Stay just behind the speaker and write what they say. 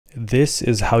This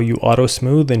is how you auto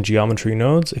smooth in geometry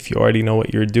nodes. If you already know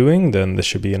what you're doing, then this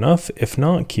should be enough. If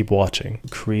not, keep watching.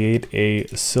 Create a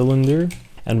cylinder,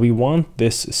 and we want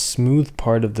this smooth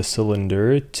part of the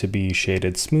cylinder to be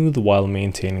shaded smooth while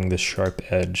maintaining the sharp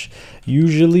edge.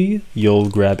 Usually you'll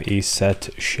grab a set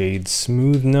shade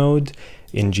smooth node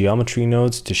in geometry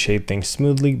nodes to shade things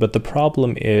smoothly, but the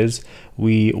problem is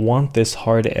we want this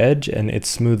hard edge and it's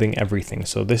smoothing everything.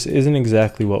 So this isn't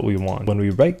exactly what we want. When we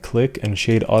right click and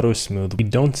shade auto smooth, we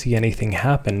don't see anything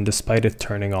happen despite it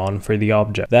turning on for the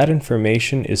object. That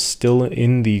information is still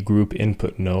in the group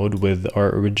input node with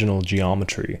our original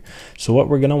geometry. So what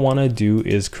we're going to want to do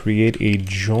is create a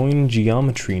join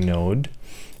geometry node,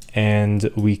 and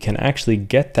we can actually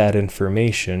get that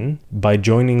information by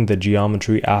joining the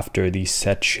geometry after the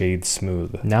set shade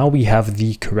smooth. Now we have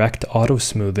the correct auto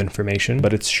smooth information,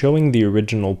 but it's showing the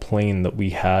original plane that we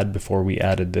had before we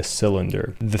added this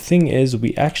cylinder. The thing is,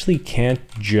 we actually can't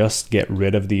just get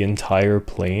rid of the entire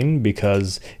plane,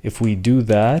 because if we do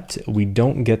that, we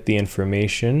don't get the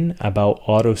information about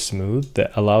auto smooth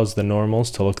that allows the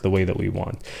normals to look the way that we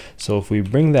want. So if we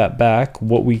bring that back,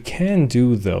 what we can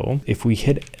do though, if we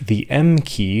hit the M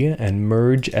key and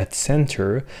merge at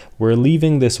center, we're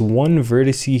leaving this one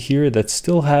vertice here that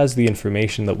still has the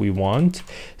information that we want,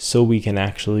 so we can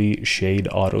actually shade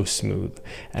auto smooth.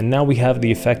 And now we have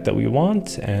the effect that we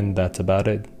want, and that's about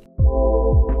it.